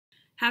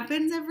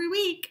Happens every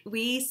week.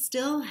 We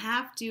still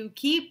have to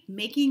keep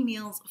making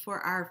meals for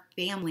our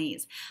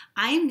families.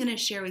 I am going to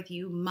share with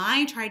you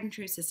my tried and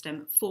true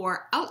system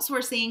for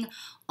outsourcing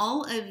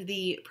all of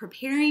the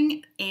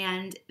preparing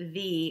and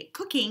the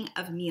cooking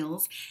of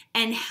meals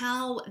and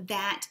how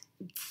that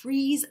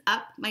frees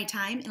up my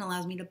time and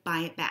allows me to buy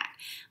it back.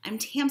 I'm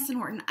Tamsin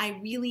Horton. I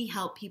really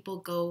help people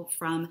go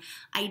from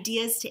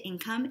ideas to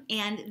income,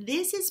 and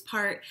this is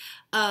part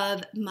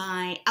of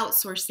my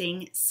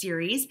outsourcing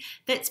series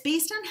that's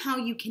based on how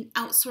you can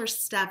outsource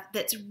stuff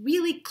that's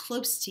really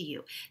close to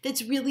you,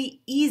 that's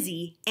really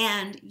easy,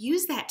 and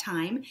use that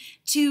time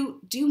to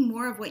do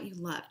more of what you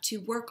love, to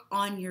work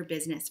on your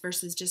business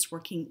versus just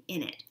working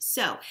in it.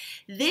 So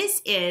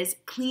this is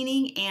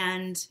cleaning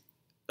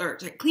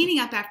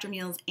up after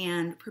meals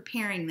and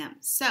preparing them.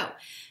 So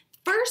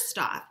first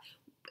off,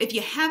 if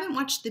you haven't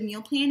watched the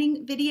meal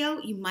planning video,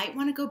 you might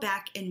want to go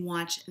back and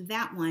watch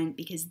that one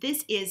because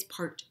this is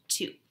part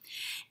 2.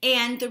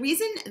 And the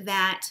reason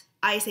that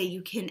I say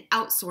you can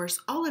outsource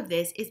all of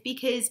this is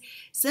because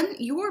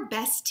your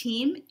best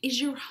team is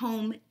your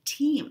home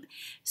team.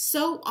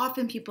 So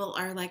often people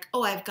are like,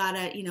 oh, I've got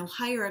to,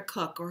 hire a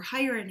cook or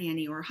hire a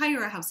nanny or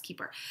hire a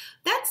housekeeper.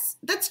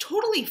 That's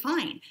totally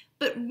fine.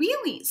 But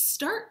really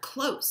start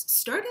close.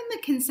 Start in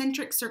the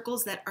concentric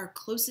circles that are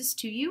closest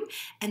to you,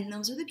 and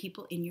those are the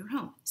people in your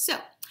home. So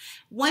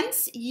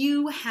once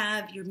you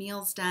have your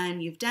meals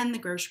done, you've done the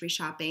grocery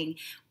shopping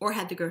or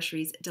had the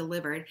groceries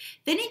delivered,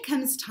 then it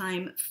comes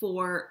time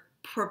for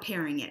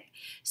preparing it.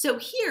 So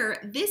here,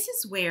 this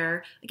is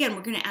where, again,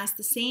 we're going to ask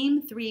the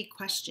same 3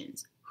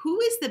 questions. Who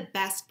is the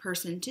best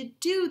person to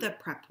do the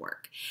prep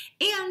work?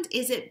 And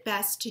is it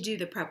best to do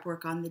the prep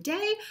work on the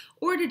day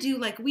or to do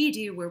like we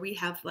do where we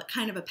have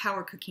kind of a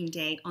power cooking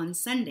day on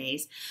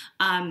Sundays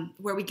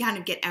where we kind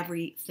of get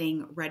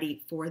everything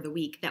ready for the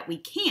week that we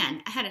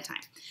can ahead of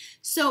time.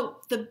 So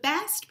the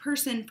best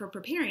person for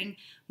preparing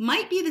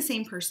might be the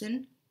same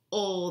person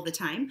all the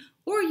time,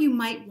 or you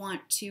might want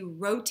to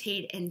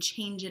rotate and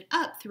change it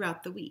up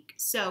throughout the week.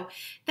 So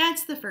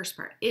that's the first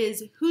part,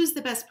 is who's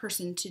the best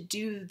person to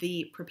do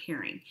the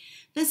preparing.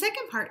 The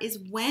second part is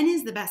when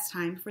is the best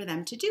time for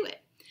them to do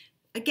it.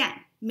 Again,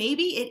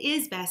 maybe it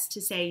is best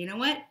to say, you know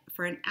what,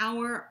 for an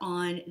hour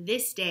on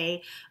this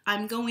day,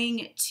 I'm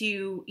going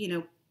to,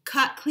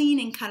 clean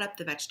and cut up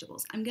the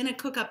vegetables. I'm going to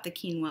cook up the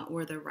quinoa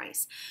or the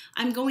rice.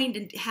 I'm going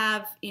to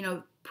have,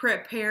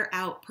 prepare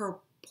out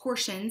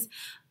portions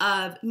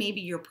of maybe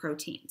your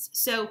proteins.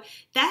 So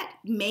that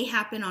may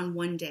happen on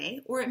one day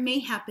or it may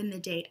happen the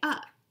day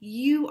up.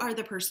 You are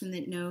the person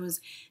that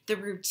knows the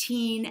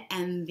routine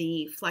and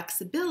the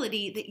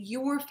flexibility that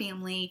your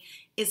family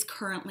is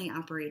currently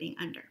operating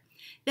under.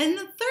 Then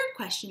the third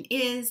question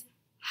is,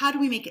 how do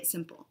we make it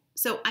simple?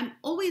 So I'm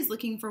always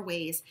looking for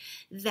ways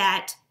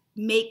that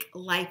make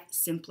life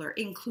simpler,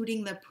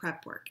 including the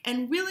prep work.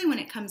 And really when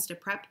it comes to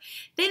prep,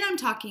 then I'm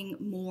talking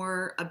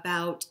more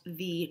about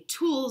the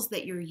tools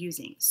that you're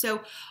using.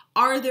 So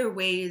are there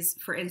ways,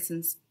 for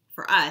instance,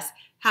 for us,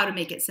 how to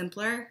make it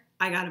simpler?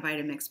 I got a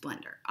Vitamix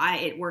blender.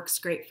 It works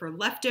great for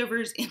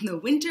leftovers in the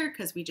winter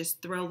because we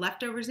just throw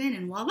leftovers in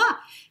and voila,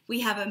 we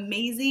have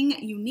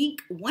amazing,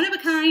 unique,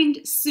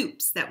 one-of-a-kind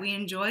soups that we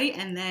enjoy,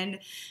 and then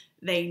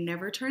they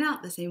never turn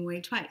out the same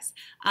way twice.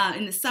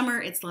 In the summer,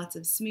 it's lots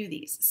of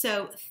smoothies.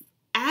 So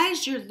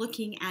as you're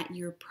looking at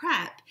your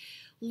prep,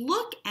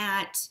 look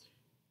at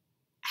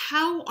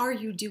how are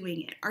you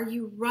doing it? Are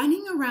you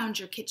running around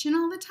your kitchen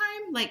all the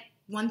time? Like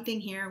one thing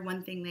here,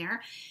 one thing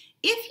there?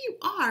 If you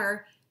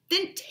are,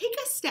 then take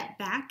a step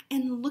back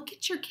and look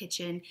at your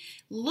kitchen.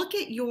 Look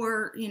at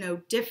your,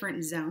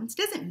 different zones. It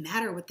doesn't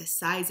matter what the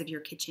size of your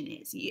kitchen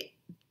is.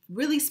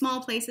 Really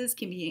small places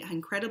can be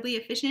incredibly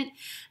efficient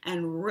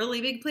and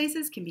really big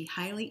places can be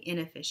highly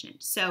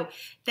inefficient. So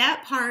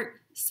that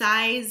part,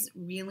 size,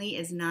 really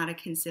is not a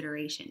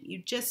consideration.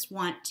 You just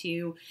want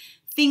to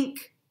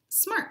think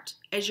smart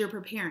as you're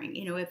preparing.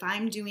 If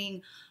I'm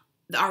doing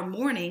our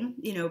morning,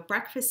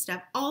 breakfast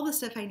stuff, all the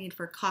stuff I need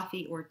for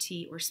coffee or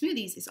tea or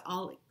smoothies is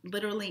all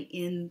literally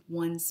in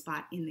one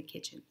spot in the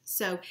kitchen.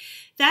 So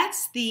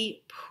that's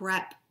the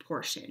prep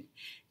portion.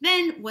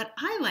 Then what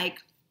I like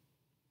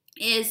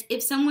is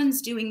if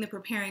someone's doing the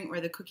preparing or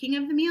the cooking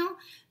of the meal,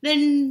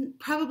 then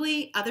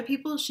probably other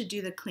people should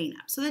do the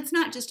cleanup. So that's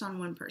not just on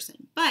one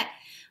person. But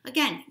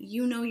again,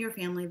 you know your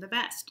family the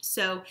best.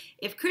 So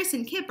if Chris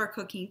and Kip are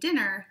cooking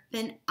dinner,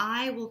 then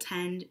I will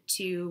tend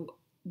to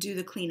do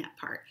the cleanup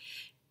part.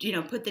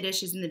 Put the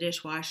dishes in the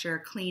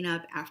dishwasher, clean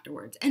up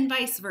afterwards, and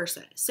vice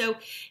versa. So,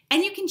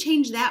 and you can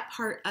change that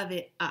part of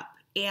it up.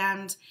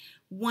 And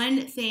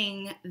one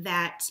thing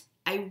that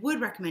I would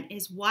recommend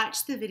is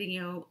watch the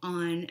video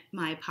on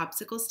my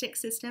popsicle stick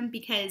system,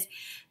 because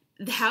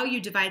how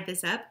you divide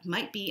this up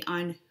might be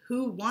on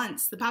who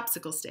wants the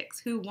popsicle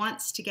sticks, who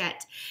wants to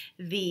get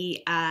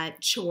the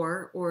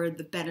chore or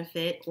the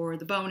benefit or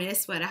the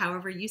bonus,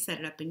 however you set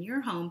it up in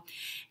your home,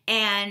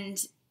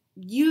 and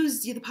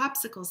use the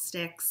popsicle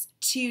sticks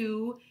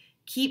to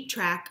keep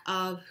track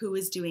of who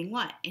is doing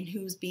what and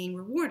who's being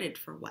rewarded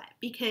for what.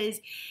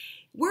 Because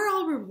We're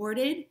all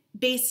rewarded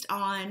based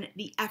on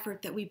the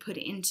effort that we put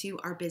into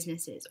our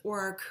businesses or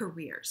our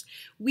careers.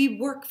 We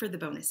work for the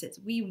bonuses.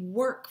 We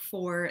work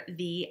for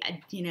the,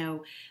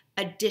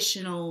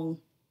 additional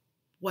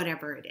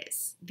whatever it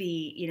is,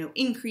 the,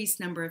 increased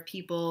number of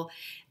people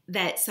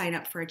that sign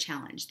up for a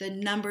challenge, the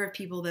number of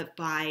people that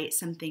buy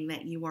something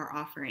that you are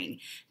offering,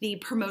 the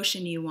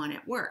promotion you want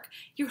at work.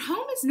 Your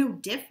home is no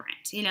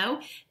different,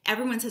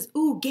 Everyone says,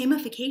 ooh,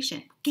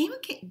 gamification.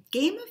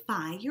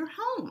 Gamify your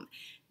home.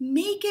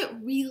 Make it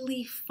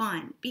really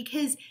fun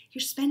because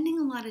you're spending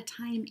a lot of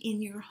time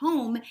in your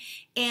home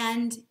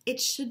and it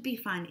should be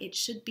fun. It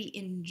should be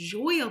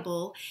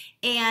enjoyable.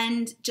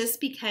 And just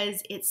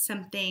because it's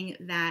something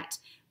that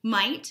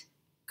might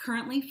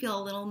currently feel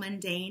a little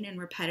mundane and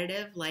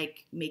repetitive,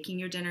 like making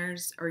your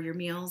dinners or your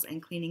meals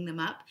and cleaning them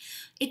up,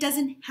 it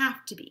doesn't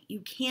have to be.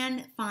 You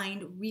can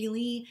find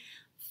really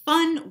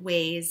fun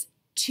ways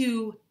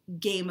to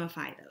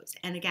gamify those.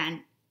 And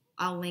again,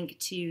 I'll link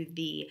to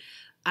the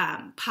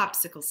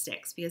popsicle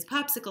sticks because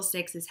popsicle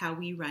sticks is how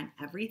we run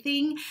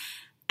everything.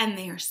 And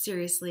they are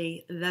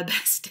seriously the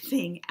best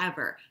thing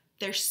ever.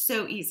 They're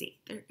so easy.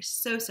 They're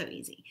so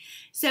easy.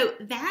 So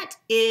that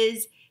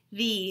is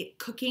the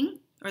cooking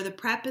or the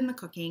prep and the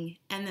cooking,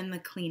 and then the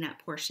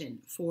cleanup portion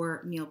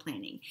for meal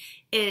planning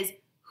is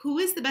who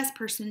is the best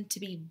person to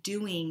be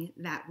doing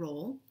that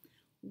role?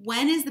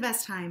 When is the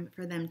best time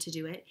for them to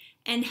do it?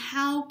 And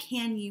how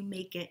can you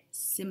make it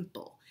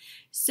simple?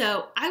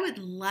 So I would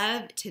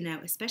love to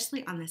know,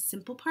 especially on the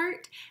simple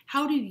part,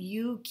 how do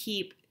you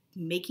keep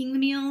making the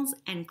meals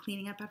and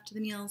cleaning up after the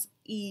meals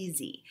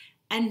easy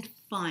and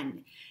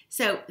fun?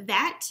 So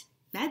that's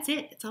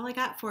it. That's all I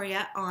got for you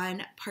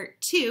on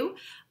part 2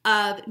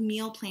 of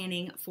meal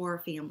planning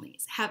for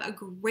families. Have a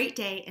great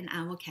day and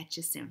I will catch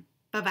you soon.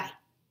 Bye-bye.